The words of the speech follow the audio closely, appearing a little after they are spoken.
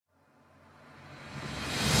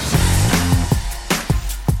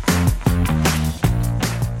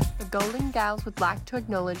Golden Gals would like to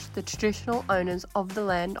acknowledge the traditional owners of the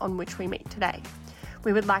land on which we meet today.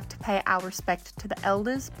 We would like to pay our respect to the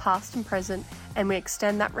elders, past and present, and we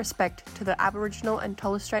extend that respect to the Aboriginal and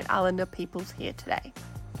Torres Strait Islander peoples here today.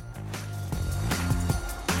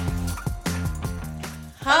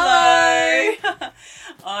 Hello!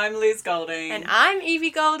 I'm Liz Golding. And I'm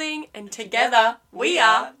Evie Golding, and together we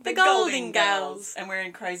are the Golden Gals. And we're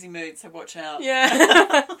in crazy mood, so watch out.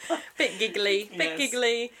 Yeah. bit giggly.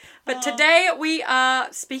 Yes. But today we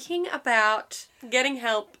are speaking about getting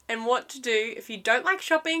help and what to do if you don't like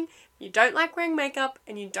shopping, you don't like wearing makeup,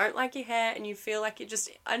 and you don't like your hair, and you feel like you're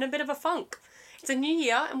just in a bit of a funk. It's a new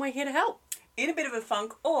year, and we're here to help. In a bit of a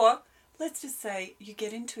funk, or let's just say you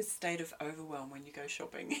get into a state of overwhelm when you go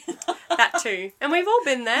shopping. That too. And we've all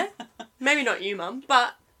been there. Maybe not you, Mum,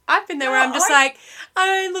 but I've been there where I'm just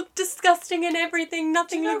I look disgusting and everything.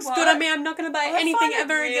 Nothing looks good on me. I'm not going to buy anything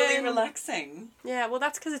ever again. It's really relaxing. Yeah, well,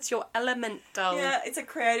 that's because it's your element, doll. Yeah, it's a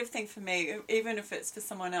creative thing for me. Even if it's for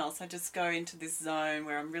someone else, I just go into this zone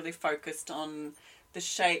where I'm really focused on the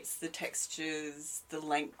shapes, the textures, the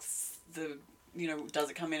lengths, does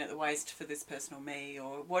it come in at the waist for this person or me,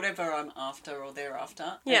 or whatever I'm after or they're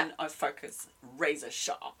after. Yeah. And I focus razor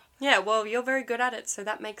sharp. Yeah, well, you're very good at it, so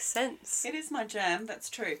that makes sense. It is my jam, that's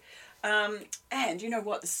true. And you know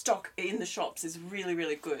what? The stock in the shops is really,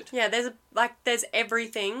 really good. Yeah, there's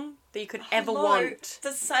everything that you could ever want.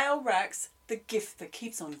 The sale racks, the gift that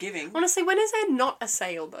keeps on giving. Honestly, when is there not a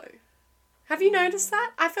sale, though? Have you noticed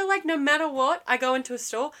that? I feel like no matter what, I go into a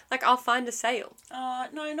store, I'll find a sale.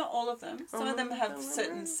 No, not all of them. Some of them have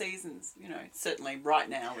certain seasons, certainly right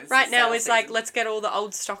now is let's get all the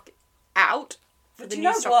old stock out for the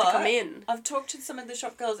new stock to come in. I've talked to some of the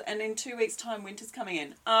shop girls, and in 2 weeks' time, winter's coming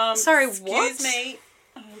in. Sorry, what? Excuse me.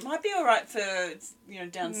 It might be all right for,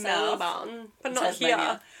 down south. Melbourne, but not Tasmania.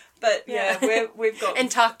 here. But, yeah, we've got...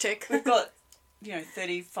 Antarctic. We've got...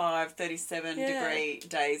 35, 37 degree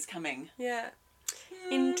days coming. Yeah.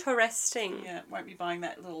 Interesting. Yeah, won't be buying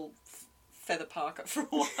that little feather parka for a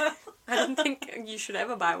while. I don't think you should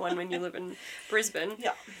ever buy one when you live in Brisbane.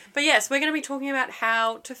 Yeah. But yes, we're going to be talking about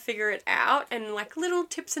how to figure it out and little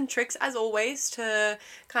tips and tricks, as always, to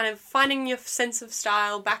kind of finding your sense of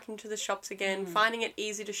style back into the shops again, finding it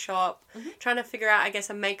easy to shop, trying to figure out, I guess,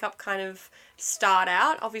 a makeup kind of start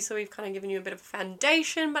out. Obviously, we've kind of given you a bit of a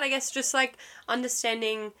foundation, but I guess just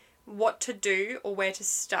understanding what to do or where to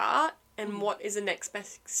start and what is the next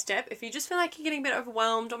best step. If you just feel like you're getting a bit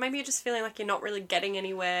overwhelmed, or maybe you're just feeling like you're not really getting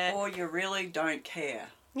anywhere. Or you really don't care.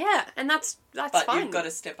 Yeah, and that's but fine. But you've got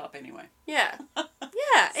to step up anyway. Yeah.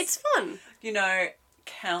 Yeah, it's fun.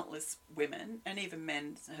 Countless women and even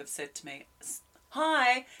men have said to me,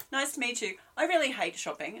 "Hi, nice to meet you. I really hate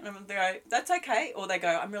shopping." And they go, "That's okay." Or they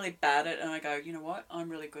go, "I'm really bad at it." And I go, "You know what? I'm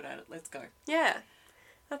really good at it. Let's go." Yeah.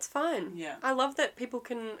 That's fine. Yeah. I love that people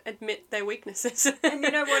can admit their weaknesses. And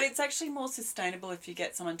you know what? It's actually more sustainable if you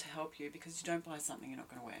get someone to help you, because you don't buy something you're not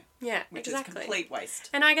going to wear. Yeah, which exactly. is complete waste.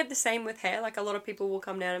 And I get the same with hair. A lot of people will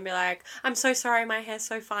come down and be like, "I'm so sorry, my hair's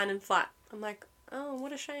so fine and flat." I'm like, "Oh,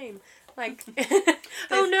 what a shame."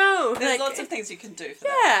 Oh no. There's lots of things you can do for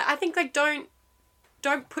that. that. Yeah, I think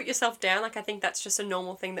don't put yourself down. I think that's just a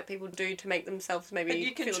normal thing that people do to make themselves maybe feel a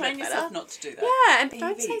bit better. But you can train yourself not to do that. Yeah, and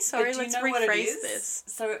don't say sorry. Let's rephrase this.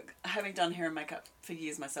 So, having done hair and makeup for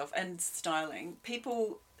years myself and styling,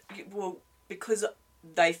 people will, because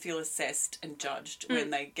they feel assessed and judged when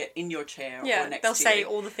they get in your chair or next to you. They'll say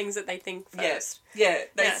all the things that they think first. Yeah.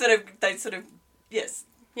 They sort of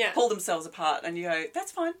pull themselves apart, and you go,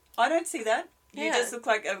 "That's fine. I don't see that. You just look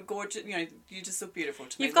like a gorgeous, you just look beautiful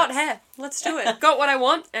to me." You've got hair. Let's do it. Got what I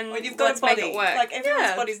want, and you've got let's a body. make it work.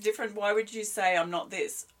 Everyone's body's different. Why would you say I'm not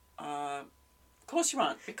this? Of course you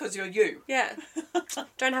aren't, because you're you. Yeah.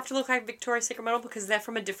 Don't have to look like Victoria's Secret model because they're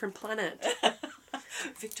from a different planet.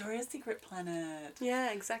 Victoria's Secret planet.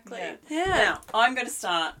 Yeah, exactly. Yeah. Now, I'm going to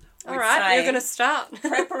start with Alright, you're going to start.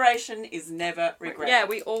 Preparation is never regretted. Yeah,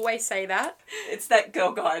 we always say that. It's that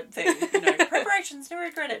Girl Guide thing, preparation's never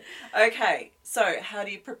regretted. Okay, so how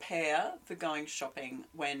do you prepare for going shopping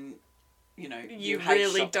when, you hate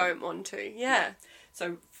really shopping? don't want to? Yeah.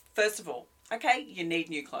 So, first of all, okay, you need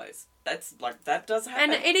new clothes. That's that does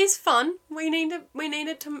happen. And it is fun. We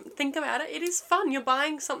needed to think about it. It is fun. You're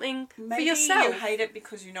buying something for yourself. Maybe you hate it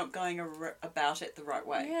because you're not going about it the right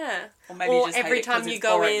way. Yeah. Or maybe you just every hate it time because you it's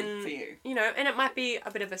go boring in, for you. And it might be a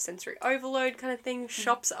bit of a sensory overload kind of thing.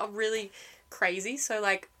 Shops are really crazy. So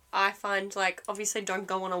I find obviously don't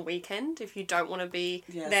go on a weekend if you don't want to be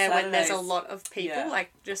there Saturdays, when there's a lot of people. Yeah.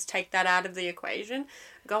 Just take that out of the equation.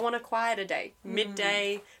 Go on a quieter day,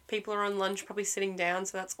 midday. people are on lunch, probably sitting down,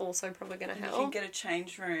 so that's also probably going to You help. can get a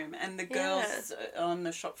change room, and the girls on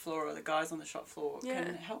the shop floor or the guys on the shop floor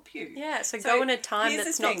can help you. Yeah, so go in a time here's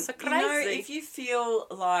that's the not thing, so crazy. if you feel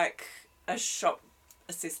like a shop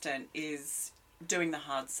assistant is doing the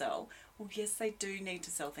hard sell, well, yes, they do need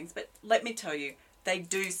to sell things, but let me tell you, they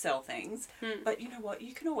do sell things, but you know what?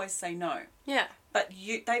 You can always say no. Yeah. But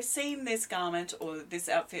they've seen this garment or this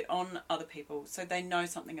outfit on other people, so they know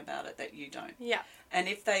something about it that you don't. Yeah. And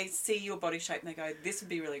if they see your body shape and they go, this would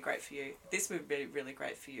be really great for you, this would be really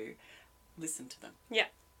great for you, listen to them. Yeah.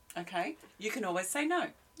 Okay? You can always say no.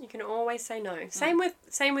 You can always say no. Same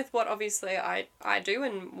with what obviously I do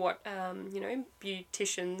and what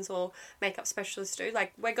beauticians or makeup specialists do.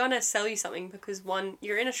 Like, we're gonna sell you something because one,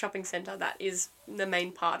 you're in a shopping centre. That is the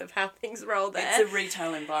main part of how things roll there. It's a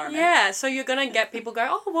retail environment. Yeah, so you're gonna get people go,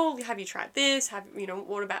 oh well, have you tried this?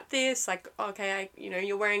 What about this? Like, okay,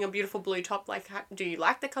 you're wearing a beautiful blue top. Like, do you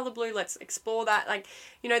like the colour blue? Let's explore that. Like,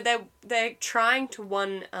 they're trying to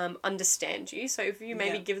understand you. So if you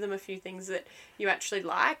maybe give them a few things that you actually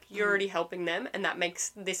like, you're already helping them, and that makes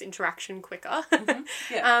this interaction quicker.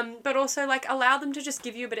 But also, like, allow them to just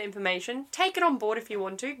give you a bit of information. Take it on board if you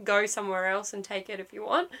want to. Go somewhere else and take it if you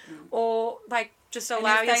want. Or, like, just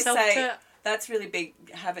allow yourself to... That's really big.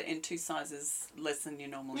 Have it in 2 sizes less than you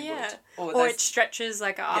normally would. Or it stretches,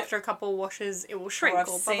 like, after a couple of washes, it will shrink. Or I've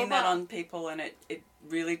seen that on people, and it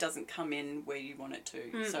really doesn't come in where you want it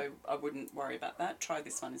to. So I wouldn't worry about that. Try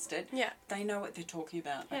this one instead. Yeah. They know what they're talking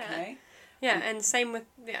about, okay? Yeah, and same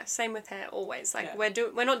with hair always. Like,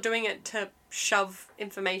 we're not doing it to shove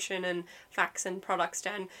information and facts and products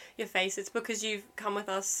down your face. It's because you've come with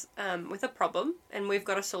us with a problem, and we've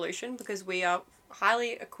got a solution because we are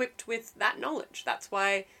highly equipped with that knowledge. That's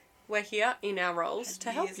why we're here in our roles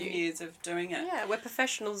to help you. Years and years of doing it. Yeah, we're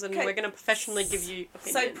professionals, and we're going to professionally give you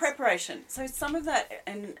opinions. So preparation. So some of that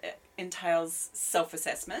entails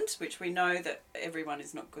self-assessment, which we know that everyone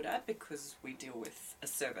is not good at because we deal with a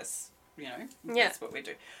service. That's what we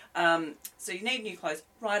do. So you need new clothes.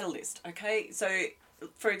 Write a list, okay? So,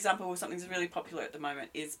 for example, something that's really popular at the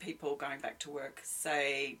moment is people going back to work,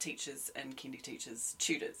 say teachers and kindy teachers,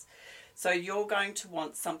 tutors. So you're going to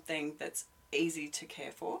want something that's easy to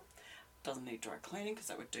care for. Doesn't need dry cleaning because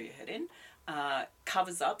that would do your head in.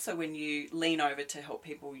 Covers up, so when you lean over to help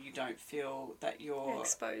people, you don't feel that you're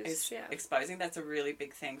exposing. That's a really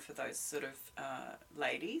big thing for those sort of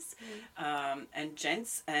ladies and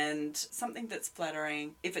gents. And something that's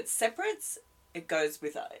flattering. If it separates, it goes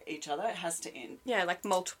with each other. It has to end. Yeah, like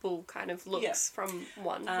multiple kind of looks from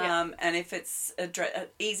one. And if it's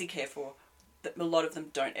easy care for, a lot of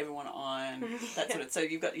them don't ever want to iron, that sort of. So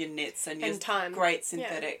you've got your knits and your great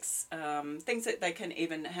synthetics, things that they can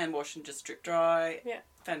even hand wash and just drip dry. Yeah,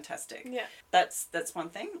 fantastic. Yeah, that's one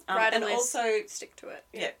thing. And also stick to it.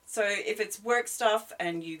 Yeah. So if it's work stuff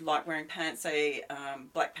and you like wearing pants, say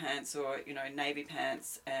black pants or navy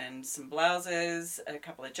pants and some blouses, a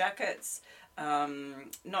couple of jackets,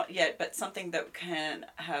 not yet, but something that can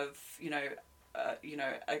have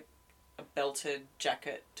a belted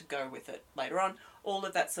jacket to go with it later on. All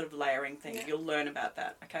of that sort of layering thing. Yeah. You'll learn about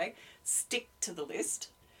that, okay? Stick to the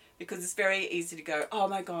list because it's very easy to go, oh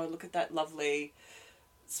my God, look at that lovely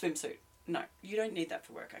swimsuit. No, you don't need that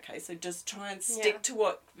for work, okay? So just try and stick to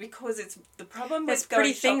what, because it's the problem with going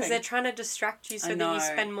pretty shopping. things, they're trying to distract you so that you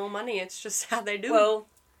spend more money. It's just how they do Well,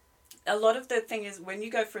 a lot of the thing is when you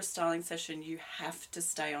go for a styling session, you have to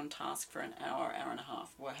stay on task for an hour, hour and a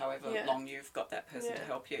half, or however long you've got that person to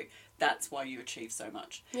help you. That's why you achieve so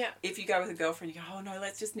much. Yeah. If you go with a girlfriend, you go, oh no,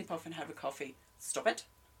 let's just nip off and have a coffee. Stop it.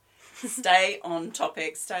 Stay on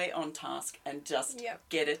topic, stay on task, and just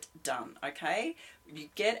get it done, okay? You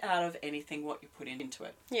get out of anything what you put into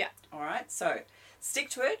it. Yeah. All right? So stick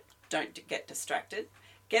to it. Don't get distracted.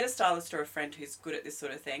 Get a stylist or a friend who's good at this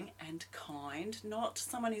sort of thing and kind, not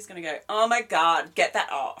someone who's going to go, oh my God, get that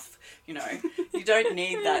off. You don't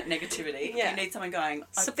need that negativity. Yeah. You need someone going,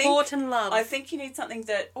 support and love. I think you need something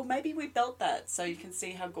that, or maybe we belt that so you can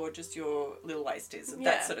see how gorgeous your little waist is.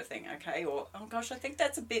 That sort of thing, okay? Or, oh gosh, I think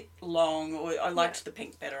that's a bit long, or I liked the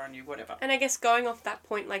pink better on you, whatever. And I guess going off that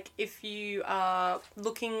point, like if you are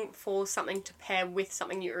looking for something to pair with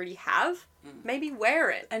something you already have, maybe wear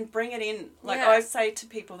it. And bring it in. Like I say to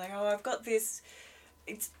people, they go, oh, I've got this.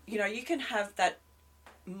 It's, you can have that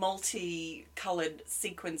multi-coloured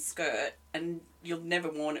sequin skirt and you'll never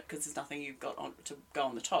worn it because there's nothing you've got on to go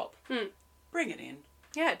on the top. Bring it in.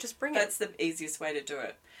 Yeah, just bring it. That's the easiest way to do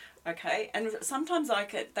it. Okay? And sometimes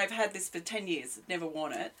they've had this for 10 years, never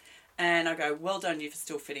worn it, And I go, well done you for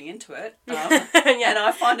still fitting into it. Yeah. And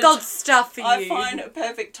I find gold stuff for you. I find a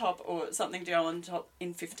perfect top or something to go on top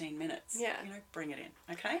in 15 minutes. Yeah. You know, bring it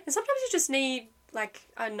in, okay? And sometimes you just need, like,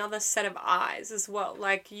 another set of eyes as well.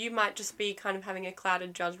 Like, you might just be kind of having a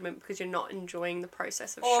clouded judgment because you're not enjoying the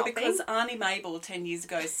process of shopping. Or because Arnie Mabel 10 years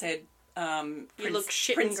ago said, you Prince, look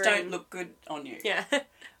shit Prince and green. don't look good on you. Yeah.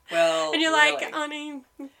 Well, and you're really. like, Arnie,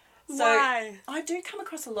 So, why? I do come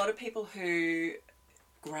across a lot of people who,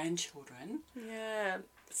 grandchildren, Yeah.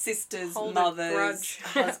 sisters, Hold a mothers, grudge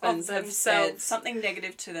husbands of have said themselves. something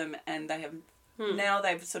negative to them and they have now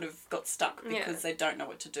they've sort of got stuck because they don't know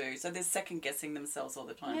what to do. So they're second guessing themselves all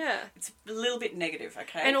the time. Yeah. It's a little bit negative,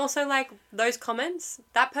 okay? And also, like, those comments,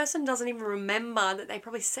 that person doesn't even remember that they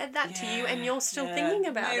probably said that to you and you're still thinking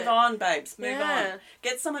about it. Move on, babes. Move Yeah. on.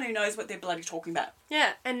 Get someone who knows what they're bloody talking about.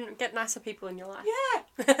 Yeah, and get nicer people in your life.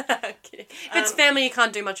 Yeah. Kidding. If it's family, you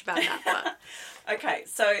can't do much about that. But Okay,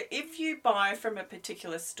 so if you buy from a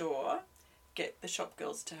particular store, get the shop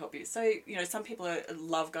girls to help you. So, you know, some people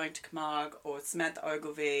love going to Camargue or Samantha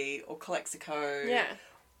Ogilvy or Calexico. yeah.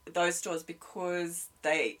 Those stores because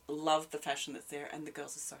they love the fashion that's there and the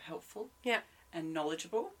girls are so helpful. Yeah. And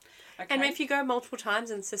knowledgeable. Okay. And if you go multiple times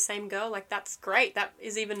and it's the same girl, like, that's great. That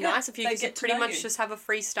is even nice if you they can get to pretty know much you. just have a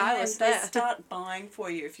free and stylist they there. start buying for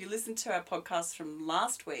you. If you listen to our podcast from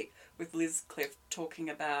last week with Liz Cliff talking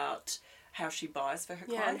about how she buys for her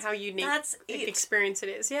Yeah, clients. and how unique That's it. experience it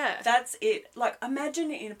is. Yeah. That's it. Like, imagine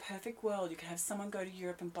in a perfect world you could have someone go to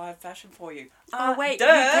Europe and buy fashion for you. Oh, wait, duh.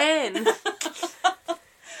 you can.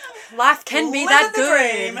 Life can be that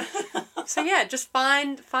good. Dream. So yeah, just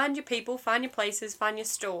find your people, find your places, find your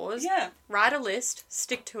stores. Yeah. Write a list,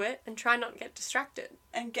 stick to it, and try not to get distracted.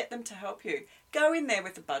 And get them to help you. Go in there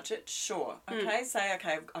with a budget, sure. Okay, say,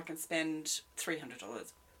 okay, I can spend $300,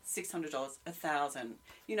 $600, $1,000.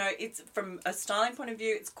 You know, it's from a styling point of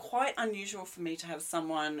view, it's quite unusual for me to have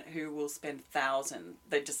someone who will spend $1,000.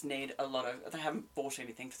 They just need they haven't bought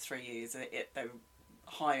anything for 3 years. They're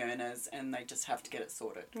high earners and they just have to get it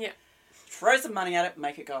sorted. Yeah. Throw some money at it,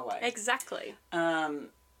 make it go away. Exactly.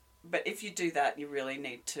 But if you do that, you really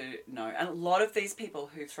need to know. And a lot of these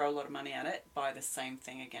people who throw a lot of money at it buy the same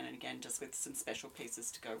thing again and again, just with some special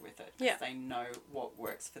pieces to go with it. Yeah. They know what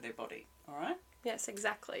works for their body. All right? Yes,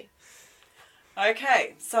 exactly.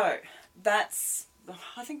 Okay, so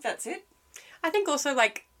I think that's it. I think also,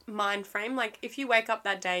 like, mind frame, like, if you wake up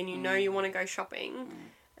that day and you know you want to go shopping,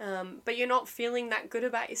 but you're not feeling that good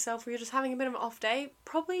about yourself, or you're just having a bit of an off day,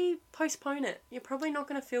 probably postpone it. You're probably not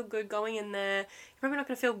going to feel good going in there. You're probably not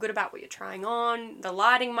going to feel good about what you're trying on. The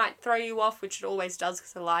lighting might throw you off, which it always does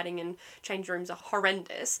because the lighting in change rooms are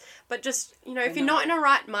horrendous. But just, you know, if you're not in a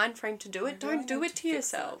right mind frame to do it, don't do it to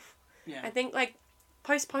yourself. Yeah. I think, like,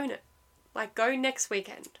 postpone it. Like, go next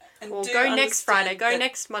weekend. And Or do go next Friday, understand go that-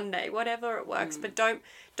 next Monday, whatever it works. But don't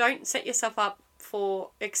set yourself up for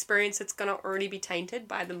experience that's going to already be tainted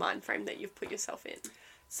by the mind frame that you've put yourself in.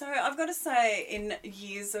 So I've got to say, in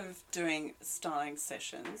years of doing styling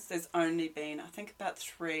sessions, there's only been, I think, about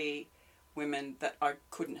 3 women that I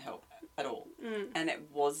couldn't help at all. And it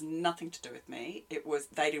was nothing to do with me. It was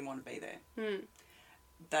they didn't want to be there.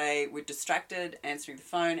 They were distracted, answering the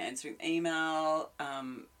phone, answering email,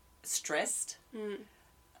 stressed,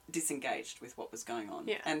 disengaged with what was going on.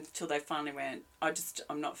 Yeah. Until they finally went,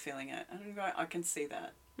 I'm not feeling it. And I'm going, I can see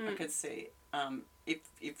that. I can see.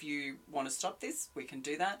 If you want to stop this, we can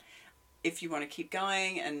do that. If you want to keep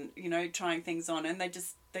going and, you know, trying things on, and they're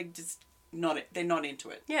not into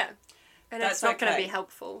it. Yeah. And That's it's not going to okay. be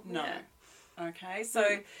helpful. No. Yeah. Okay,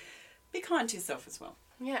 so be kind to yourself as well.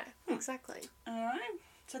 Yeah, exactly. All right.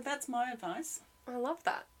 So that's my advice. I love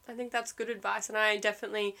that. I think that's good advice, and I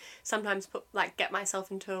definitely sometimes get myself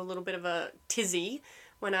into a little bit of a tizzy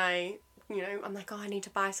when I'm like, oh, I need to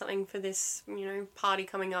buy something for this, party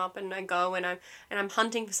coming up, and I go and I'm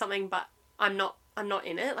hunting for something, but I'm not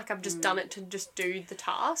in it. Like, I've just done it to just do the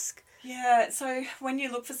task. Yeah, so when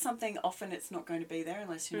you look for something, often it's not going to be there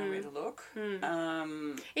unless you know where to look.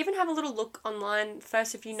 Even have a little look online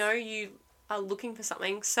first. If you know you are looking for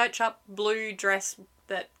something, search up blue dress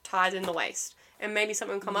that ties in the waist. And maybe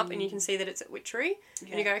something will come up and you can see that it's at Witchery. Yeah.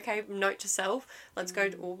 And you go, okay, note to self. Let's go,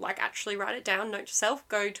 or actually write it down, note to self,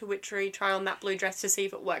 go to Witchery, try on that blue dress to see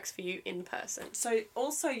if it works for you in person. So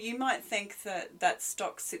also you might think that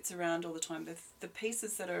stock sits around all the time. The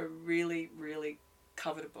pieces that are really, really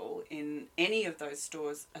covetable in any of those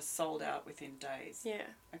stores are sold out within days. Yeah.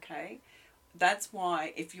 Okay? That's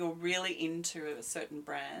why if you're really into a certain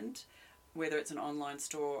brand, whether it's an online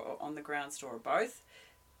store or on the ground store or both,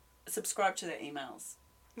 subscribe to their emails.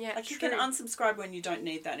 Yeah, Like, you true. can unsubscribe when you don't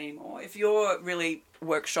need that anymore. If you're really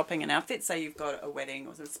workshopping an outfit, say you've got a wedding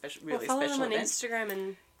or some special, really follow special them on event. Instagram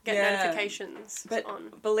and get Yeah. notifications But on.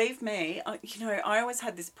 believe me, I always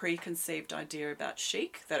had this preconceived idea about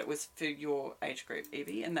chic, that it was for your age group,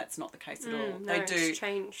 Evie, and that's not the case at all. No, They do it's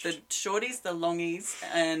changed. the shorties, the longies,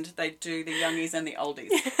 and they do the youngies and the oldies.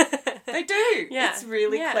 They do. Yeah. It's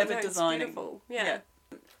really clever it's designing. beautiful. Yeah.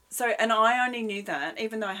 So, and I only knew that,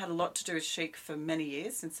 even though I had a lot to do with chic for many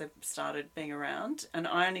years since I started being around, and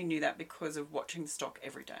I only knew that because of watching stock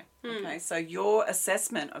every day. Okay, so your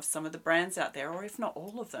assessment of some of the brands out there, or if not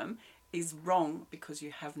all of them, is wrong because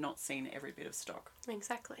you have not seen every bit of stock.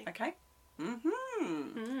 Exactly. Okay?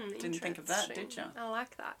 Didn't think of that, did Interesting. you? I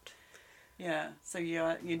like that. Yeah, so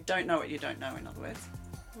you don't know what you don't know, in other words.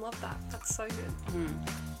 Love that. That's so good.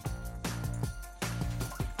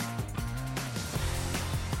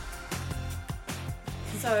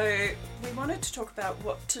 So we wanted to talk about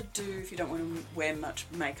what to do if you don't want to wear much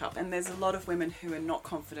makeup. And there's a lot of women who are not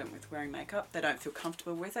confident with wearing makeup. They don't feel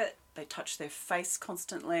comfortable with it. They touch their face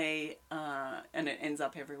constantly and it ends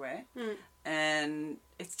up everywhere. And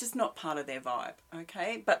it's just not part of their vibe,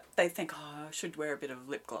 okay? But they think, oh, I should wear a bit of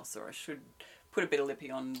lip gloss, or I should put a bit of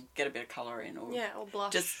lippy on, get a bit of colour in, or Or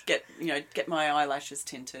blush. just get my eyelashes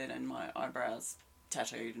tinted and my eyebrows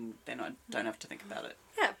tattooed, and then I don't have to think about it.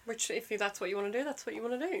 Yeah, which if that's what you want to do, that's what you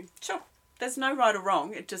want to do. Sure. There's no right or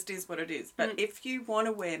wrong. It just is what it is. But if you want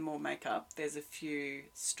to wear more makeup, there's a few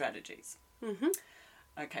strategies.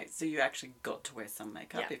 Okay, so you actually got to wear some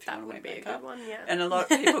makeup if you want to wear be makeup. a good one, yeah. And a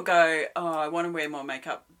lot of people go, oh, I want to wear more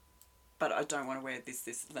makeup, but I don't want to wear this.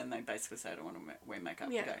 Then they basically say, I don't want to wear makeup.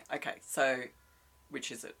 Yeah. You go, okay, so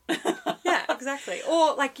which is it? Yeah, exactly.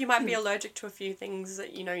 Or, like, you might be allergic to a few things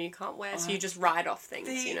that, you can't wear, so you just write off things,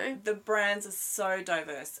 The brands are so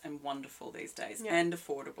diverse and wonderful these days, and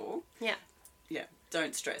affordable. Yeah. Yeah,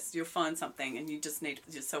 don't stress. You'll find something, and you just need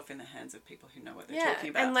yourself in the hands of people who know what they're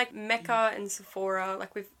talking about. And, like, Mecca and Sephora,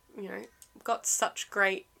 like, we've, got such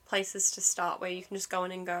great places to start where you can just go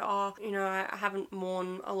in and go, oh, I haven't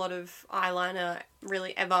worn a lot of eyeliner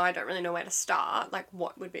really ever. I don't really know where to start. Like,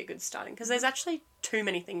 what would be a good starting? Because there's actually too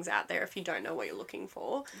many things out there if you don't know what you're looking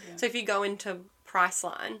for. Yeah. So if you go into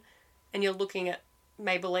Priceline and you're looking at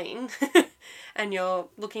Maybelline and you're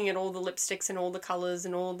looking at all the lipsticks and all the colours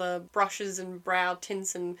and all the brushes and brow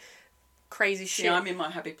tints and crazy shit. Yeah, I'm in my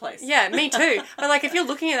happy place. Yeah, me too. But, like, if you're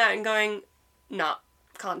looking at that and going, nah,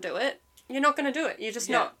 can't do it, you're not going to do it. You're just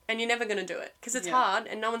not. And you're never going to do it. Because it's hard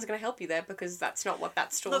and no one's going to help you there because that's not what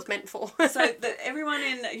that store's meant for. So everyone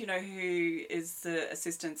who is the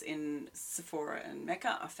assistants in Sephora and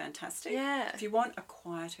Mecca are fantastic. Yeah. If you want a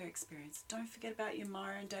quieter experience, don't forget about your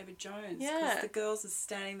Mara and David Jones. Yeah. Because the girls are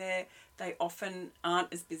standing there. They often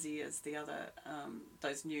aren't as busy as the other,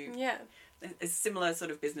 those new... Yeah. A similar sort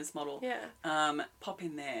of business model. Yeah. Pop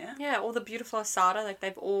in there. Yeah, or the beautiful Asada, like,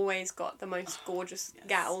 they've always got the most gorgeous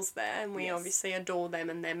gals there, and we obviously adore them,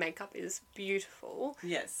 and their makeup is beautiful.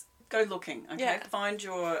 Yes. Go looking, okay? Yeah. Find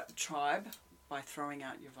your tribe by throwing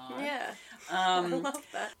out your vibe. Yeah. I love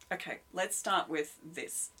that. Okay, let's start with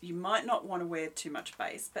this. You might not want to wear too much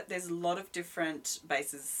base, but there's a lot of different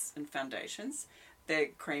bases and foundations. They're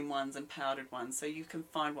cream ones and powdered ones, so you can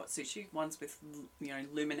find what suits you. Ones with,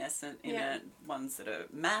 luminescent in it, ones that are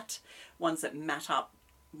matte, ones that matte up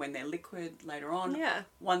when they're liquid later on,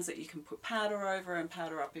 ones that you can put powder over and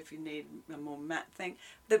powder up if you need a more matte thing.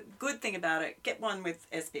 The good thing about it, get one with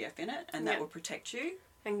SPF in it, and that will protect you.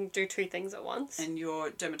 And do two things at once. And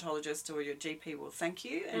your dermatologist or your GP will thank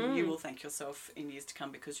you, and you will thank yourself in years to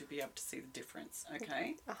come because you'll be able to see the difference,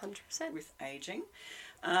 okay? 100%. With ageing.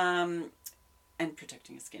 And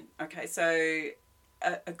protecting your skin. Okay, so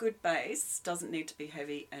a good base doesn't need to be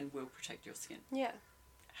heavy and will protect your skin. Yeah.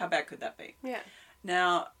 How bad could that be? Yeah.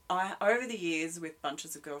 Now, over the years with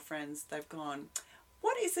bunches of girlfriends, they've gone,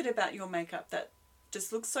 what is it about your makeup that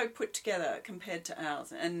just looks so put together compared to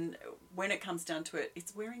ours? And when it comes down to it,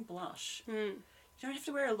 it's wearing blush. You don't have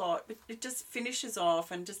to wear a lot, but it just finishes off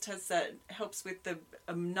and just has that, helps with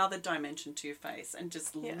another dimension to your face and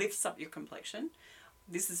just lifts up your complexion.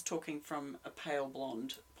 This is talking from a pale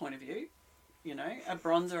blonde point of view, a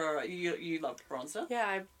bronzer. You love bronzer. Yeah,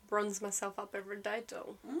 I bronze myself up every day,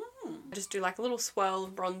 doll. I just do like a little swirl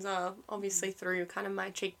of bronzer, obviously through kind of my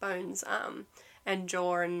cheekbones, and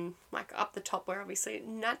jaw, and like up the top where obviously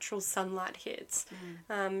natural sunlight hits.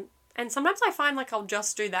 And sometimes I find like I'll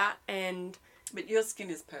just do that and... But your skin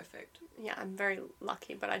is perfect. Yeah, I'm very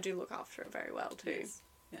lucky, but I do look after it very well too.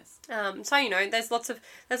 Yes. So there's lots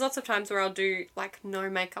of times where I'll do like no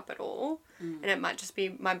makeup at all, and it might just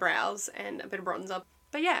be my brows and a bit of bronzer.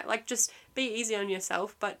 But yeah, like just be easy on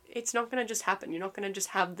yourself, but it's not going to just happen. You're not going to just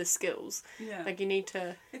have the skills. Yeah. Like, you need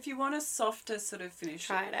to... If you want a softer sort of finish,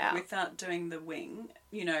 try it out. Without doing the wing,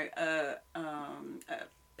 you know, a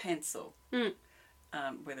pencil,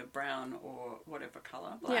 whether brown or whatever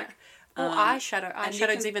colour, black. Or eyeshadow.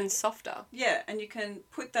 Eyeshadow's even softer. Yeah, and you can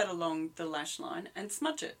put that along the lash line and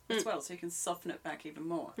smudge it as well, so you can soften it back even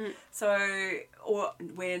more. So, or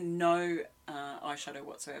wear no eyeshadow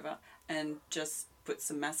whatsoever and just put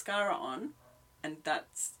some mascara on, and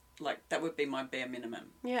that's like, that would be my bare minimum.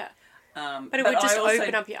 Yeah. But it would just also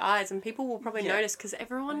open up your eyes, and people will probably notice, because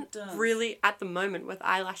everyone really, at the moment, with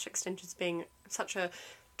eyelash extensions being such a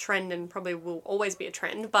trend, and probably will always be a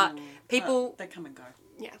trend, but people... they come and go.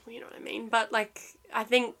 Yeah, well, you know what I mean. But, like, I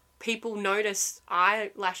think people notice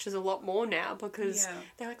eyelashes a lot more now, because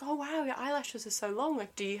they're like, oh, wow, your eyelashes are so long.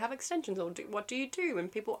 Like, do you have extensions, or what do you do?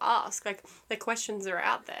 And people ask, like, the questions are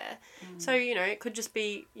out there. So, you know, it could just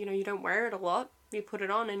be, you know, you don't wear it a lot. You put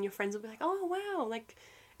it on, and your friends will be like, oh, wow, like...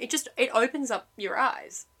 It opens up your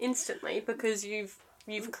eyes instantly, because you've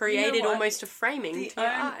created almost a framing to your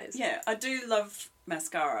eyes. Yeah, I do love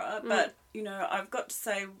mascara, but, you know, I've got to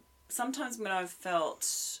say, sometimes when I've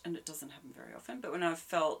felt, and it doesn't happen very often, but when I've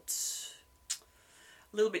felt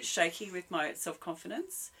a little bit shaky with my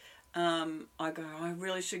self-confidence, I go, I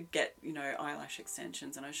really should get, you know, eyelash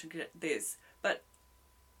extensions, and I should get this, but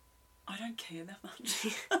I don't care that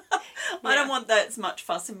much. I don't want that much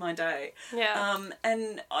fuss in my day. Yeah.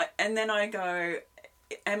 And then I go,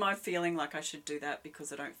 am I feeling like I should do that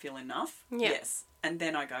because I don't feel enough? Yeah. Yes. And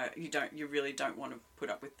then I go, you really don't want to put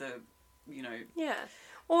up with the, you know. Yeah.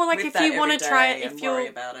 Or like, if you want to try it,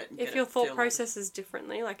 if your thought process is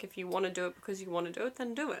differently, like if you want to do it because you want to do it,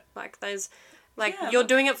 then do it. Like, there's, like, you're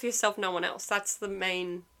doing it for yourself, no one else. That's the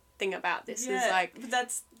main thing about this, is like...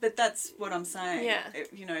 But that's what I'm saying. Yeah.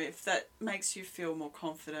 You know, if that makes you feel more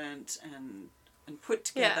confident and put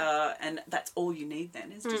together, and that's all you need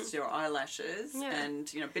then, is just your eyelashes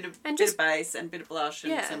and, you know, bit of base and bit of blush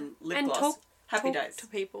and some lip gloss. Happy days. To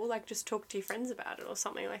people, like, just talk to your friends about it or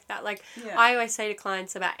something like that. Like, I always say to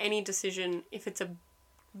clients about any decision, if it's a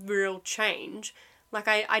real change, like,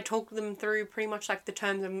 I talk them through pretty much, like, the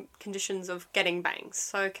terms and conditions of getting bangs.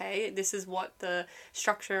 So, okay, this is what the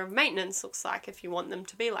structure of maintenance looks like if you want them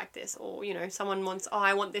to be like this. Or, you know, someone wants, oh,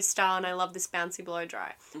 I want this style and I love this bouncy blow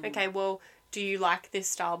dry. Okay, well, do you like this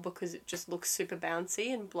style because it just looks super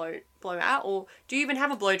bouncy and blow out? Or do you even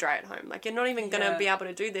have a blow dry at home? Like, you're not even going to be able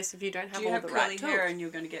to do this if you don't have all the right tools. Do you have curly hair and you're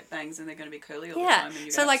going to get bangs and they're going to be curly all the time, and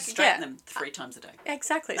you're going to straighten them 3 times a day?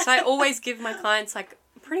 Exactly. So I always give my clients, like,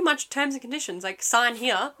 pretty much terms and conditions, like, sign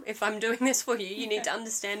here. If I'm doing this for you, you need to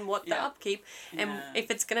understand what the upkeep, and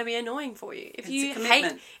if it's going to be annoying for you. If you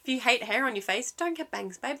hate hair on your face, don't get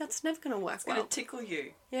bangs, babe. That's never going to work well. It's going to tickle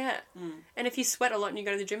you. Yeah. And if you sweat a lot and you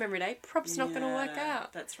go to the gym every day, probably not going to work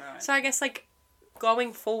out. That's right. So I guess, like,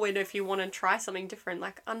 going forward, if you want to try something different,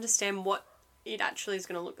 like, understand what it actually is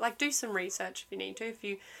going to look like. Do some research if you need to. If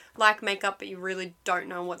you like makeup but you really don't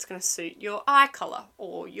know what's going to suit your eye colour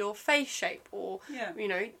or your face shape, or, you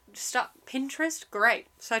know, start Pinterest, great.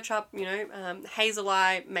 Search up, you know, hazel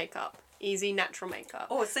eye makeup, easy natural makeup.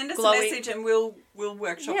 Or send us a message and we'll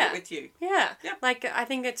workshop it with you. Yeah. Like, I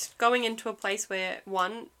think it's going into a place where,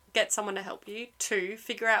 1, get someone to help you. 2,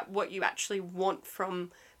 figure out what you actually want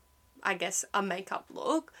from, I guess, a makeup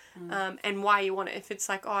look, and why you want it. If it's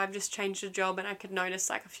like, oh, I've just changed a job and I could notice,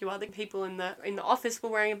 like, a few other people in the office were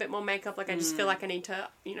wearing a bit more makeup, like, I just feel like I need to,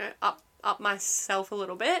 you know, up myself a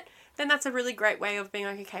little bit, then that's a really great way of being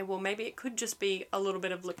like, okay, well, maybe it could just be a little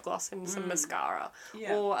bit of lip gloss and some mascara,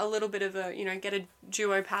 or a little bit of a, you know, get a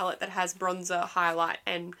duo palette that has bronzer, highlight,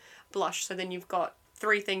 and blush, so then you've got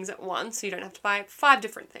 3 things at once, so you don't have to buy 5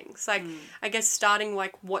 different things. Like, I guess starting,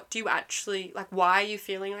 like, what do you actually, like, why are you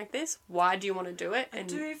feeling like this? Why do you want to do it? And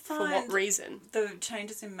for what reason? The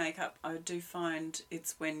changes in makeup, I do find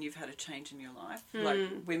it's when you've had a change in your life. Like,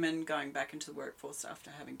 women going back into the workforce after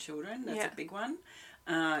having children, that's a big one.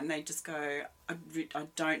 And they just go, I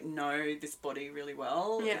don't know this body really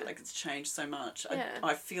well. Like, it's changed so much.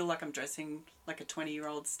 I feel like I'm dressing like a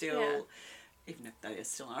 20-year-old still, even if they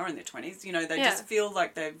still are in their 20s. You know, they just feel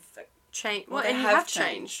like they've changed. Well, and you have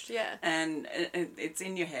changed. And it's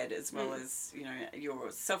in your head as well as, you know,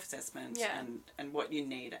 your self-assessment and what you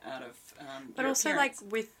need out of but your also, appearance.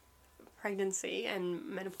 like, with pregnancy and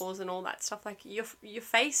menopause and all that stuff, like, your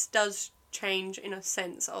face does change in a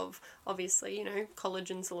sense of, obviously, you know,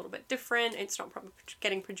 collagen's a little bit different. It's not probably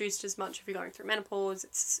getting produced as much if you're going through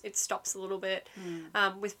menopause. It stops a little bit.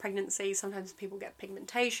 With pregnancy, sometimes people get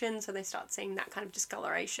pigmentation, so they start seeing that kind of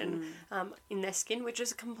discoloration in their skin, which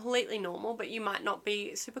is completely normal, but you might not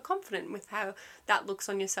be super confident with how that looks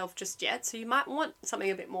on yourself just yet, so you might want something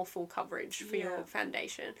a bit more full coverage for your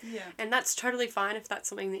foundation. And that's totally fine if that's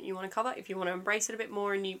something that you want to cover. If you want to embrace it a bit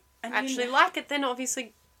more and you actually like it, then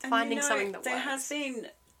obviously finding something that there works. There has been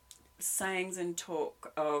sayings and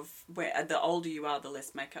talk of where the older you are, the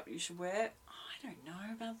less makeup you should wear. I don't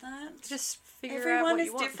know about that. Just figure Everyone out what is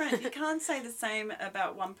you want. different. You can't say the same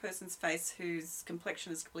about one person's face whose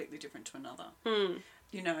complexion is completely different to another.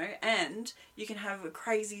 You know, and you can have a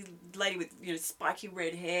crazy lady with, you know, spiky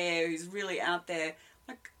red hair who's really out there.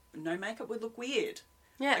 Like, no makeup would look weird.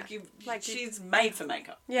 Yeah. She's made for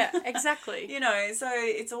makeup. Yeah, exactly. You know, so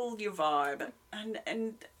it's all your vibe.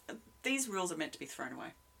 And these rules are meant to be thrown away.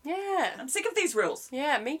 Yeah. I'm sick of these rules.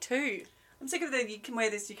 Yeah, me too. I'm sick of you can wear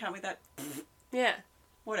this, you can't wear that. Yeah.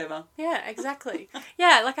 Whatever. Yeah, exactly.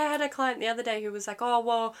 Yeah, like I had a client the other day who was like, oh,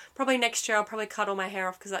 well, probably next year I'll probably cut all my hair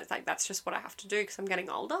off because that's just what I have to do because I'm getting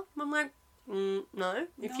older. I'm like, no.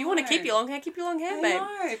 If you want to keep your long hair, keep your long hair, babe.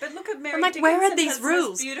 No, but look at Mary I'm like, Dickinson. where are these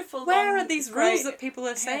rules? Beautiful, where long, are these great rules that people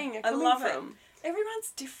are saying are coming from?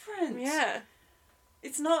 Everyone's different. Yeah.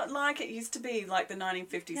 It's not like it used to be like the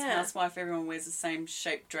 1950s housewife. Everyone wears the same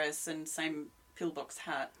shaped dress and same pillbox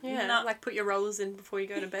hat. Yeah, like put your rollers in before you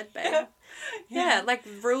go to bed, babe. Yeah, like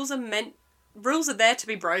rules are there to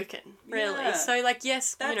be broken, really. Yeah. So, like,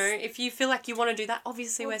 yes, you know, if you feel like you want to do that,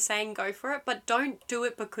 obviously we're saying go for it, but don't do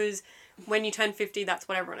it because when you turn 50, that's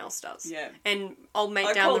what everyone else does. Yeah. And old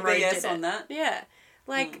mate down the road BS did it. on that. Yeah.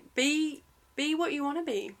 Like, be what you want to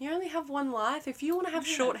be. You only have one life. If you want to have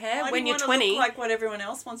short hair when you're 20... look like what everyone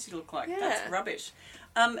else wants you to look like. Yeah. That's rubbish.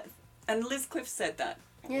 And Liz Cliff said that.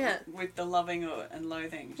 Yeah. With the loving and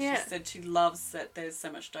loathing. She said she loves that there's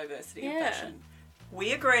so much diversity in fashion.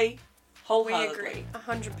 We agree. Wholeheartedly. We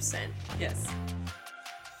agree. 100%. Yes.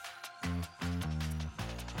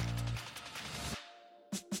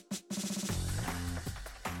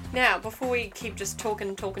 Now, before we keep just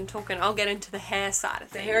talking, I'll get into the hair side of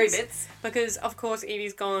things. The hairy bits. Because, of course,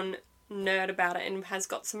 Evie's gone nerd about it and has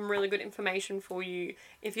got some really good information for you.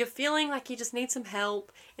 If you're feeling like you just need some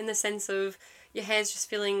help in the sense of your hair's just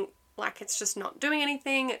feeling like it's just not doing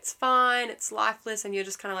anything, it's fine, it's lifeless, and you're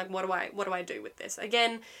just kind of like, what do I do with this?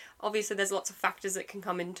 Again, obviously there's lots of factors that can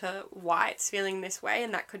come into why it's feeling this way,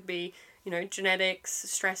 and that could be, you know, genetics,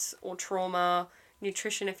 stress or trauma,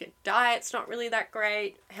 nutrition if your diet's not really that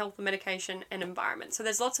great, health and medication, and environment. So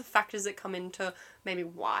there's lots of factors that come into maybe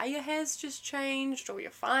why your hair's just changed, or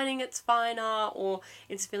you're finding it's finer, or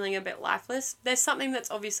it's feeling a bit lifeless. There's something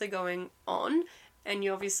that's obviously going on, and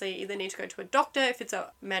you obviously either need to go to a doctor if it's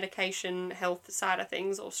a medication, health side of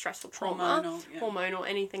things, or stressful trauma, hormonal,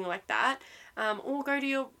 anything like that. Or go to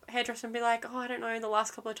your hairdresser and be like, oh, I don't know, the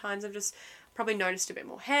last couple of times I've just probably noticed a bit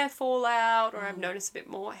more hair fall out, or I've noticed a bit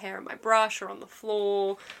more hair on my brush or on the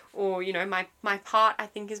floor, or, you know, my part I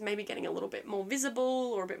think is maybe getting a little bit more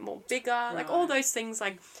visible or a bit more bigger. Right. Like all those things,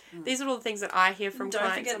 like these are all the things that I hear from clients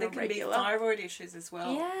on a regular. Don't forget there can be thyroid issues as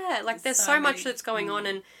well. Yeah, like there's so much that's going on,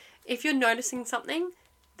 and if you're noticing something,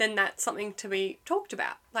 then that's something to be talked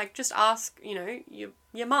about. Like, just ask, you know,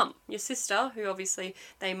 your mum, your sister, who obviously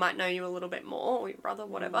they might know you a little bit more, or your brother,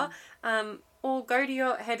 whatever. Or go to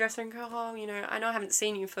your hairdresser and go, oh, you know, I know I haven't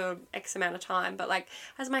seen you for X amount of time, but, like,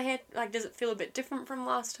 has my hair, like, does it feel a bit different from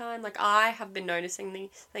last time? Like, I have been noticing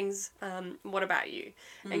these things. What about you?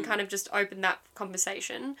 And kind of just open that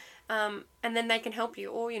conversation. And then they can help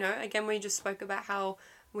you. Or, you know, again, we just spoke about how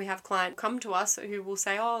we have clients come to us who will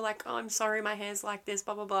say, oh, like, oh, I'm sorry, my hair's like this,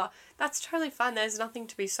 blah, blah, blah. That's totally fine. There's nothing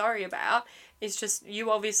to be sorry about. It's just you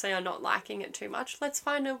obviously are not liking it too much. Let's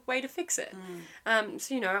find a way to fix it.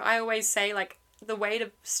 So, you know, I always say, like, the way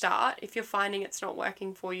to start, if you're finding it's not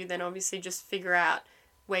working for you, then obviously just figure out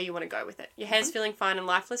where you want to go with it. Your hair's feeling fine and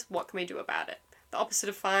lifeless. What can we do about it? The opposite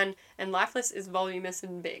of fine and lifeless is voluminous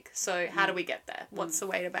and big. So how do we get there? What's the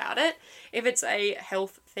way about it? If it's a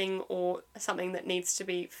health thing or something that needs to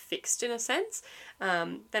be fixed in a sense,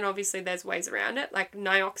 then obviously there's ways around it. Like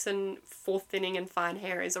Nioxin for thinning and fine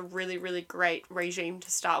hair is a really, really great regime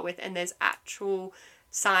to start with. And there's actual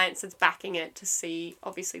science that's backing it to see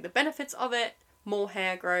obviously the benefits of it, more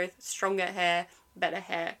hair growth, stronger hair, better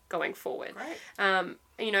hair going forward. Right.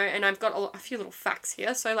 You know, and I've got a few little facts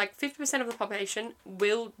here. So, like, 50% of the population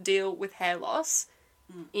will deal with hair loss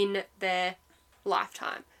in their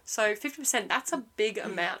lifetime. So 50%, that's a big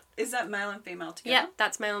amount. Is that male and female together? Yeah,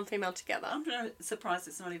 that's male and female together. I'm surprised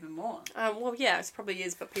it's not even more. Well, yeah, it probably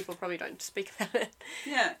is, but people probably don't speak about it.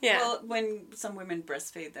 Yeah. Yeah. Well, when some women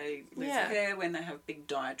breastfeed, they lose their hair. When they have big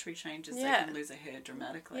dietary changes, they can lose their hair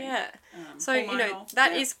dramatically. Yeah. So, you know,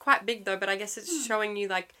 that is quite big though, but I guess it's showing you,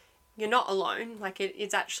 like, you're not alone. Like,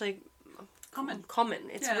 it's actually common.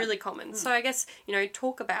 It's really common. So I guess, you know,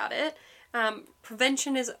 talk about it.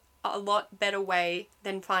 Prevention is a lot better way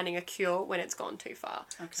than finding a cure when it's gone too far.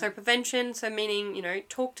 Okay. So prevention, so meaning, you know,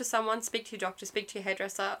 talk to someone, speak to your doctor, speak to your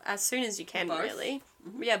hairdresser as soon as you can, really.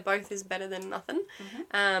 Mm-hmm. Yeah, both is better than nothing.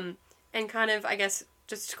 Mm-hmm. And kind of, I guess,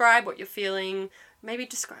 describe what you're feeling. Maybe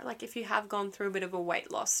describe, like, if you have gone through a bit of a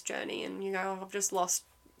weight loss journey and you go, oh, I've just lost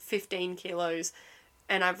 15 kilos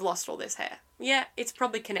and I've lost all this hair. Yeah, it's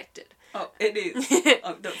probably connected. Oh, it is.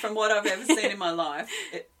 From what I've ever seen in my life,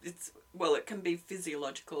 it's... Well, it can be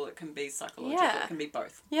physiological, it can be psychological, it can be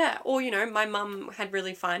both. Yeah, or, you know, my mum had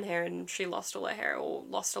really fine hair and she lost all her hair or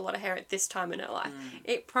lost a lot of hair at this time in her life.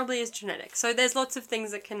 It probably is genetic. So there's lots of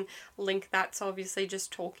things that can link that. So obviously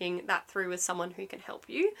just talking that through with someone who can help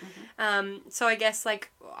you. So I guess,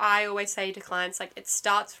 like, I always say to clients, like, it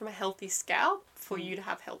starts from a healthy scalp for you to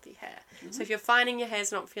have healthy hair. So if you're finding your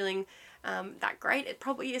hair's not feeling that great, it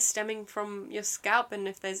probably is stemming from your scalp, and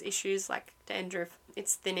if there's issues like dandruff,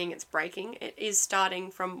 it's thinning, it's breaking, it is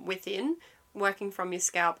starting from within, working from your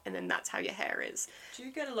scalp, and then that's how your hair is. Do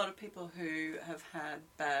you get a lot of people who have had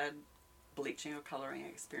bad bleaching or colouring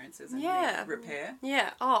experiences and repair?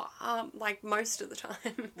 Yeah. Like most of the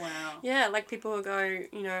time. Wow. Yeah, like people who go,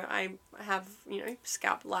 you know, I have, you know,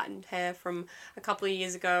 scalp lightened hair from a couple of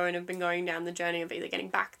years ago and have been going down the journey of either getting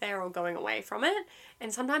back there or going away from it.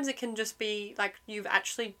 And sometimes it can just be like you've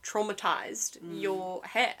actually traumatized your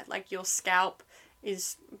hair, like your scalp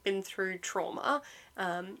is been through trauma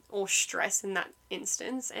or stress in that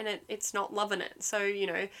instance, and it's not loving it. So, you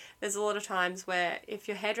know, there's a lot of times where if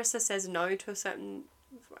your hairdresser says no to a certain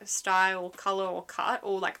style, colour or cut,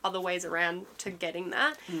 or like other ways around to getting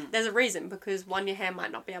that, there's a reason, because one, your hair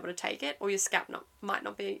might not be able to take it, or your scalp might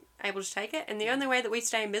not be able to take it, and the only way that we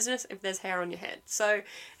stay in business if there's hair on your head. So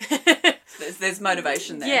there's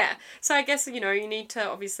motivation there. Yeah. So I guess, you know, you need to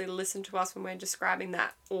obviously listen to us when we're describing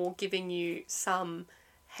that or giving you some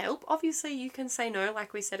help. Obviously you can say no,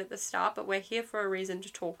 like we said at the start, but we're here for a reason to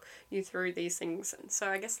talk you through these things, and so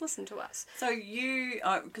I guess listen to us. So you,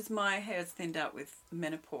 because my hair's thinned out with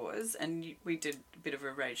menopause, and we did a bit of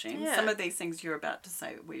a regime. Some of these things you're about to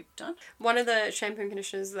say we've done. One of the shampoo and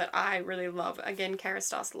conditioners that I really love, again,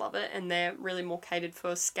 Kerastase love it, and they're really more catered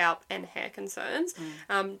for scalp and hair concerns.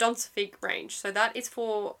 Donsifik range, so that is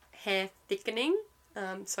for hair thickening.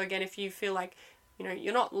 So again, if you feel like, you know,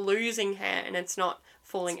 you're not losing hair and it's not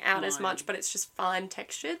falling out as much, but it's just fine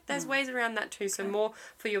textured, there's ways around that too. So more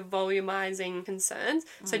for your volumizing concerns.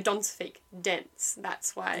 So Donsifik, dense,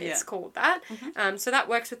 that's why it's called that. So that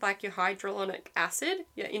works with like your hyaluronic acid,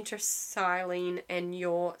 your intersilene, and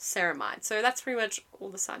your ceramide. So that's pretty much all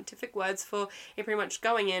the scientific words for it, pretty much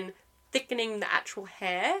going in, thickening the actual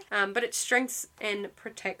hair, but it strengthens and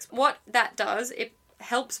protects. What that does, it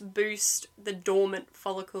helps boost the dormant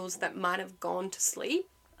follicles that might have gone to sleep.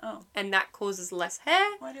 Oh. And that causes less hair.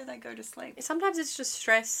 Why do they go to sleep? Sometimes it's just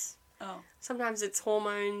stress. Oh. Sometimes it's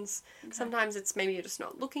hormones. Okay. Sometimes it's maybe you're just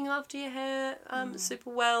not looking after your hair super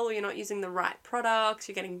well, or you're not using the right products,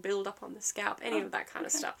 you're getting build up on the scalp, any of that kind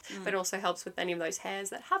of stuff. But it also helps with any of those hairs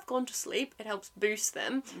that have gone to sleep. It helps boost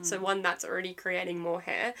them. So one, that's already creating more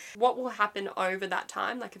hair. What will happen over that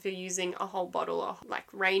time, like if you're using a whole bottle or like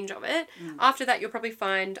range of it, after that you'll probably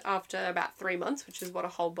find after about 3 months, which is what a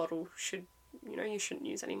whole bottle should, you know, you shouldn't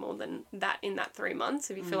use any more than that in that 3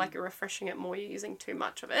 months. If you feel like you're refreshing it more, you're using too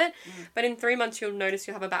much of it. But in 3 months, you'll notice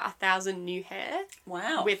you'll have about 1,000 new hair.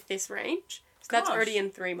 Wow. With this range. So that's already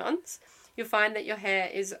in 3 months. You'll find that your hair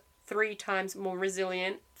is 3 times more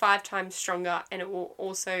resilient, 5 times stronger, and it will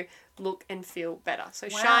also look and feel better. So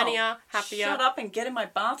shinier, happier. Shut up and get in my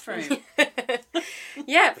bathroom.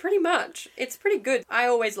 Yeah, pretty much. It's pretty good. I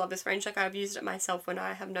always love this range. Like, I've used it myself when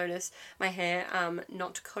I have noticed my hair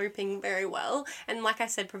not coping very well. And like I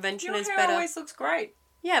said, prevention is better. Your hair always looks great.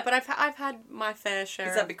 Yeah, but I've had my fair share.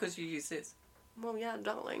 Is that because you use this? Well, yeah,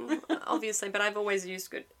 darling, obviously, but I've always used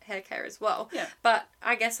good hair care as well. Yeah. But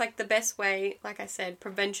I guess, like, the best way, like I said,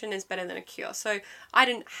 prevention is better than a cure. So I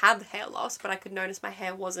didn't have hair loss, but I could notice my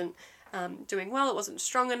hair wasn't doing well. It wasn't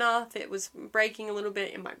strong enough. It was breaking a little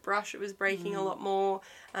bit. In my brush, it was breaking a lot more.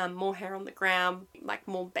 more hair on the ground, like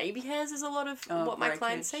more baby hairs is a lot of what my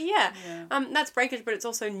clients breakage. say. Yeah. Yeah. That's breakage, but it's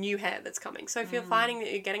also new hair that's coming. So if you're finding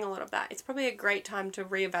that you're getting a lot of that, it's probably a great time to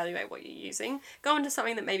reevaluate what you're using. Go into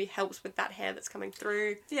something that maybe helps with that hair that's coming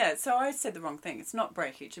through. Yeah, so I said the wrong thing. It's not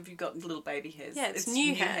breakage if you've got little baby hairs. Yeah, it's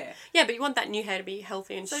new hair. Yeah, but you want that new hair to be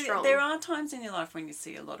healthy and strong. There are times in your life when you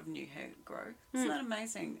see a lot of new hair grow. Isn't that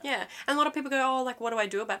amazing? Yeah, and a lot of people go, oh, like, what do I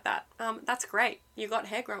do about that? That's great. You got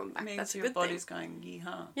hair growing back. It means That's a your good body's thing. going,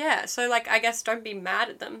 yeehaw. Yeah, so, like, I guess don't be mad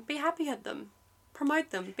at them. Be happy at them.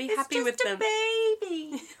 Promote them. Be happy with them.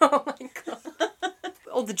 Baby. Oh, my God.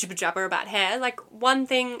 All the jibber jabber about hair. Like, one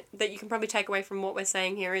thing that you can probably take away from what we're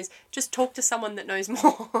saying here is just talk to someone that knows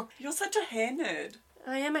more. You're such a hair nerd.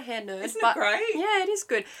 I am a hair nerd. Isn't but it great? Yeah, it is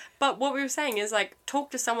good. But what we were saying is, like,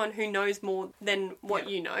 talk to someone who knows more than what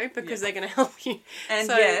you know, because they're going to help you. And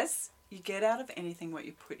yes, you get out of anything what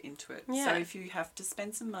you put into it. Yeah. So if you have to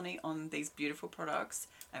spend some money on these beautiful products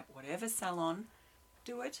at whatever salon,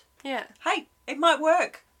 do it. Yeah. Hey, it might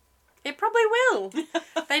work. It probably will.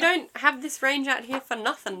 They don't have this range out here for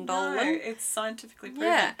nothing, darling. No, it's scientifically proven.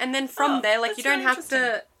 Yeah, and then from there, like, that's you don't really have interesting.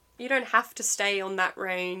 to. You don't have to stay on that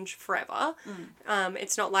range forever.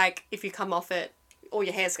 It's not like if you come off it, all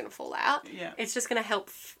your hair's going to fall out. Yeah. It's just going to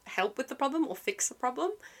help with the problem or fix the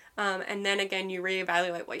problem. And then again, you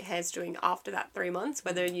reevaluate what your hair's doing after that 3 months,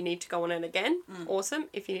 whether you need to go on it again. Awesome.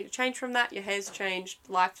 If you need to change from that, your hair's changed,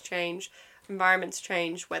 life's changed, environments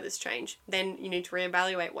change, weather's change. Then you need to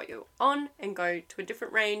reevaluate what you're on and go to a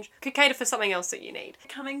different range. Could cater for something else that you need.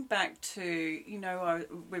 Coming back to,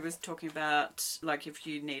 we was talking about, like, if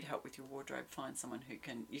you need help with your wardrobe, find someone who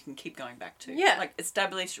you can keep going back to. Yeah. Like,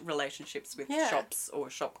 establish relationships with shops or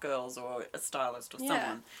shop girls or a stylist or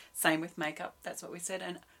someone. Same with makeup, that's what we said.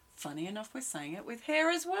 And funny enough, we're saying it with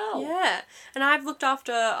hair as well. Yeah, and I've looked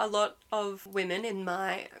after a lot of women in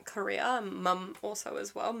my career, mum also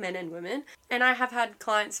as well, men and women, and I have had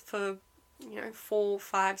clients for 4,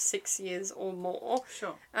 5, 6 years or more.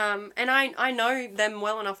 Sure. And I know them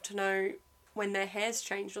well enough to know when their hair's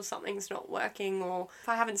changed or something's not working, or if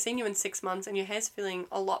I haven't seen you in 6 months and your hair's feeling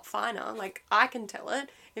a lot finer, like, I can tell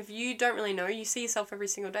it. If you don't really know, you see yourself every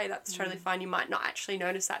single day, that's totally fine. You might not actually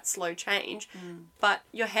notice that slow change, but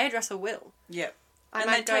your hairdresser will. Yep. I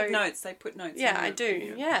And might they take go- notes. They put notes. Yeah, in I your- do. in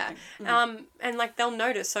your Yeah. thing. And, like, they'll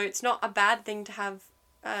notice. So it's not a bad thing to have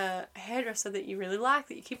a hairdresser that you really like,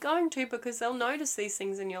 that you keep going to, because they'll notice these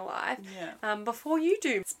things in your life before you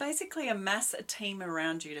do. It's basically amass a team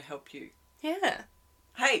around you to help you. Yeah.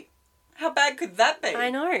 Hey, how bad could that be? I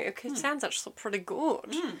know. It sounds actually pretty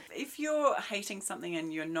good. If you're hating something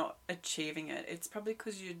and you're not achieving it, it's probably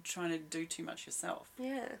because you're trying to do too much yourself.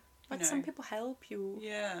 Yeah. Like, know. some people help you.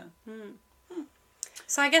 Yeah.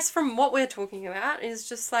 So I guess from what we're talking about is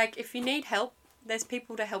just, like, if you need help, there's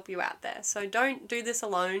people to help you out there. So don't do this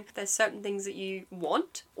alone. There's certain things that you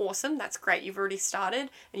want. Awesome. That's great. You've already started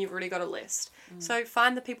and you've already got a list. So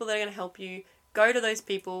find the people that are going to help you. Go to those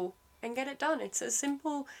people and get it done. It's as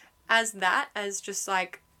simple as that, as just,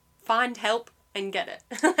 like, find help and get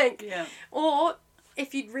it. Like, Yeah. or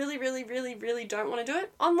if you really, really, really, really don't want to do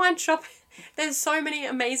it, online shopping. There's so many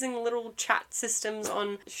amazing little chat systems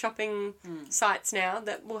on shopping sites now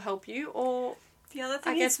that will help you. Or The other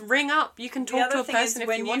thing I guess ring up. You can talk to a person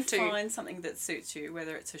if you want to. when you find something that suits you,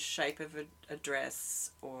 whether it's a shape of a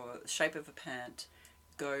dress or shape of a pant,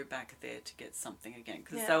 go back there to get something again,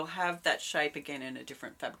 because they'll have that shape again in a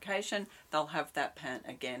different fabrication. They'll have that pant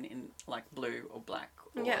again in, like, blue or black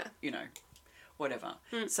or whatever.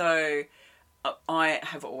 So I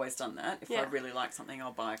have always done that. If I really like something,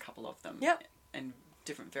 I'll buy a couple of them. Yep. And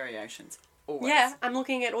different variations. Always. Yeah, I'm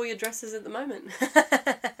looking at all your dresses at the moment.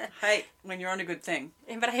 Hey, when you're on a good thing.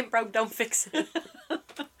 If it ain't broke, don't fix it.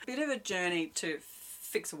 Bit of a journey to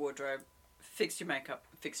fix a wardrobe, fix your makeup,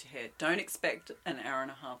 fix your hair. Don't expect an hour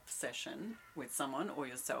and a half session with someone or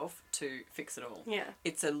yourself to fix it all. Yeah.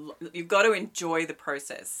 You've got to enjoy the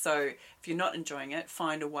process. So if you're not enjoying it,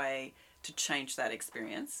 find a way to change that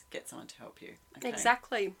experience. Get someone to help you. Okay?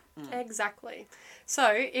 Exactly. Exactly.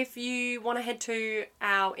 So if you want to head to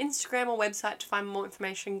our Instagram or website to find more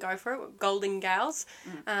information, go for it. Golden Gals.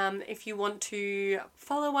 If you want to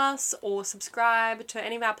follow us or subscribe to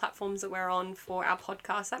any of our platforms that we're on for our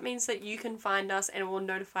podcast, that means that you can find us and it will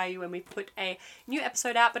notify you when we put a new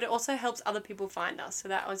episode out, but it also helps other people find us. So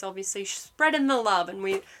that was obviously spreading the love, and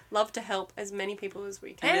we love to help as many people as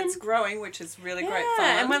we can. And it's growing, which is really great fun.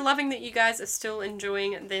 Yeah, and we're loving that you guys are still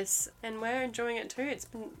enjoying this, and we're enjoying it too. It's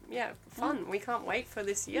been, fun. We can't wait for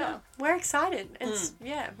this year. Yeah. We're excited.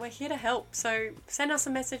 We're here to help. So send us a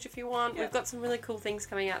message if you want. Yeah. We've got some really cool things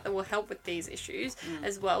coming out that will help with these issues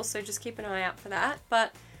as well. So just keep an eye out for that.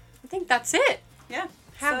 But I think that's it. Yeah.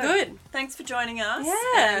 How good. Thanks for joining us.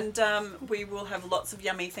 Yeah. And we will have lots of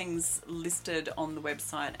yummy things listed on the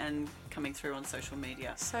website and coming through on social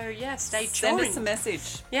media. So, yeah, stay tuned. Send us a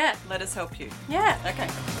message. Yeah. Let us help you. Yeah. Okay.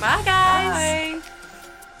 Bye, guys.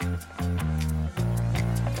 Bye.